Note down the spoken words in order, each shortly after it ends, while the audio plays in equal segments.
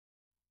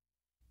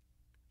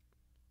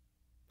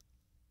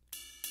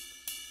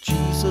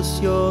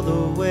Jesus, you're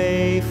the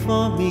way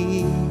for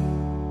me.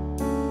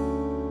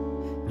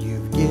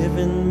 You've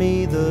given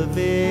me the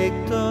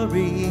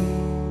victory.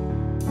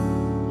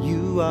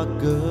 You are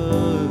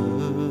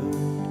good.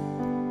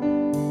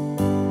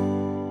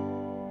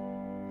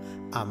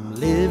 I'm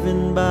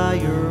living by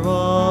your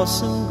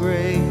awesome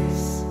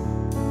grace.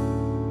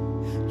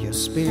 Your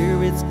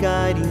Spirit's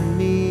guiding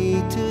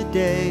me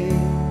today.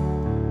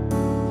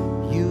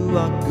 You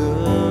are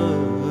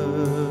good.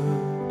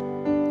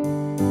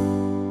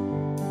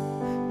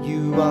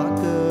 You are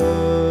good.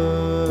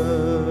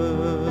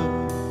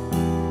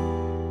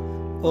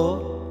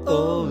 Oh,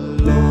 oh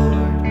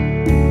Lord,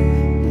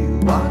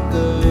 you are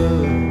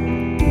good.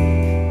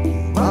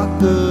 You are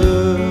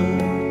good.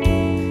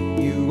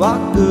 You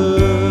are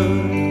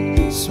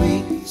good.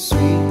 Sweet,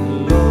 sweet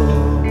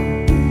Lord,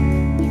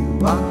 you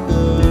are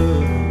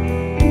good.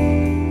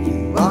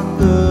 You are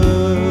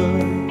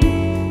good.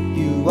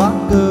 You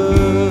are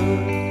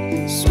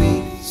good.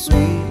 Sweet,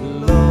 sweet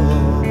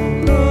Lord.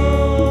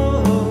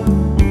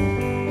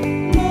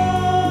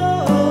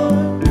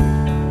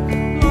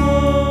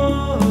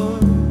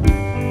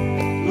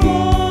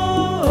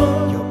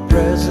 Your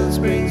presence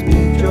brings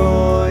me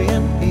joy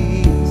and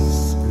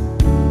peace.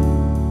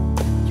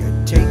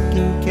 You're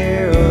taking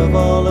care of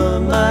all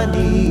of my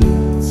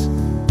needs.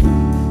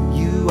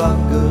 You are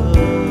good.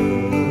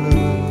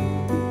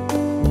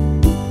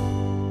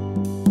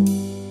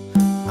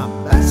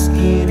 I'm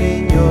basking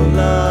in your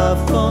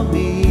love for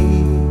me,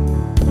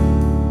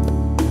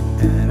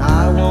 and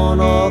I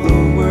want all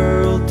the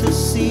world to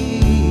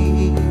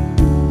see.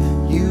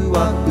 You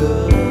are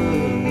good.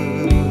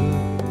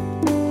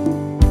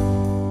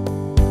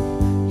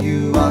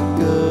 You are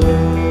good.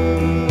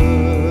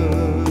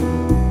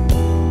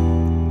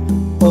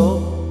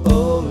 Oh,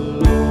 oh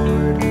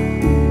Lord,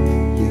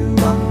 you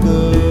are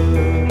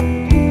good.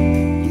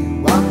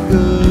 You are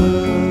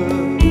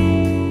good.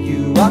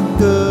 You are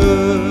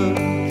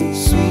good.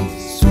 Sweet,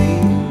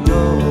 sweet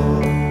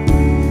Lord,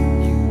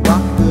 you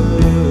are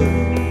good.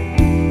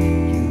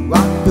 You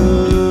are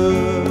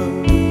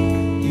good.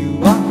 You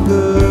are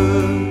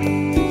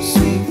good.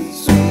 Sweet,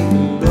 sweet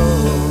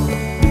Lord,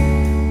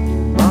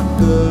 you are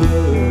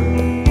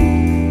good.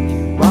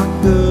 You are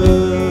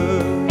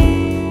good.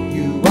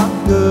 You are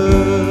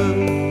good.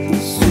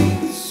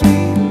 Sweet,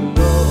 sweet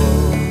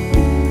Lord,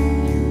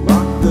 you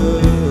are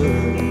good.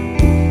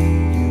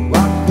 You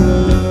are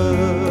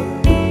good.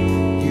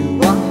 You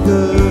are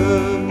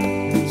good.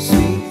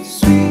 Sweet,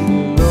 sweet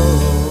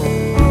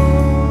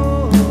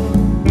Lord.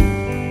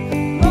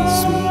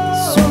 Sweet,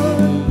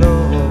 sweet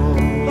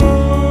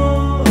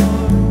Lord.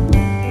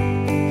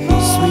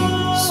 Sweet,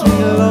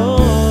 sweet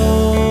Lord.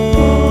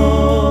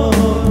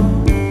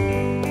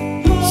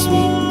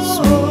 Sweet,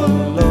 sweet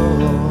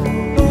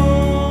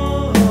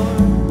Lord.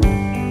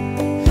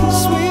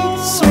 Sweet,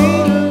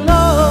 sweet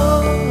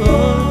Lord.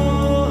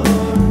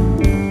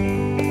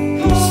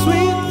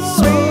 Sweet,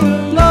 sweet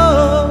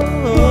Lord.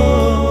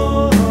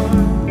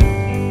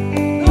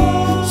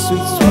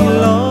 Sweet,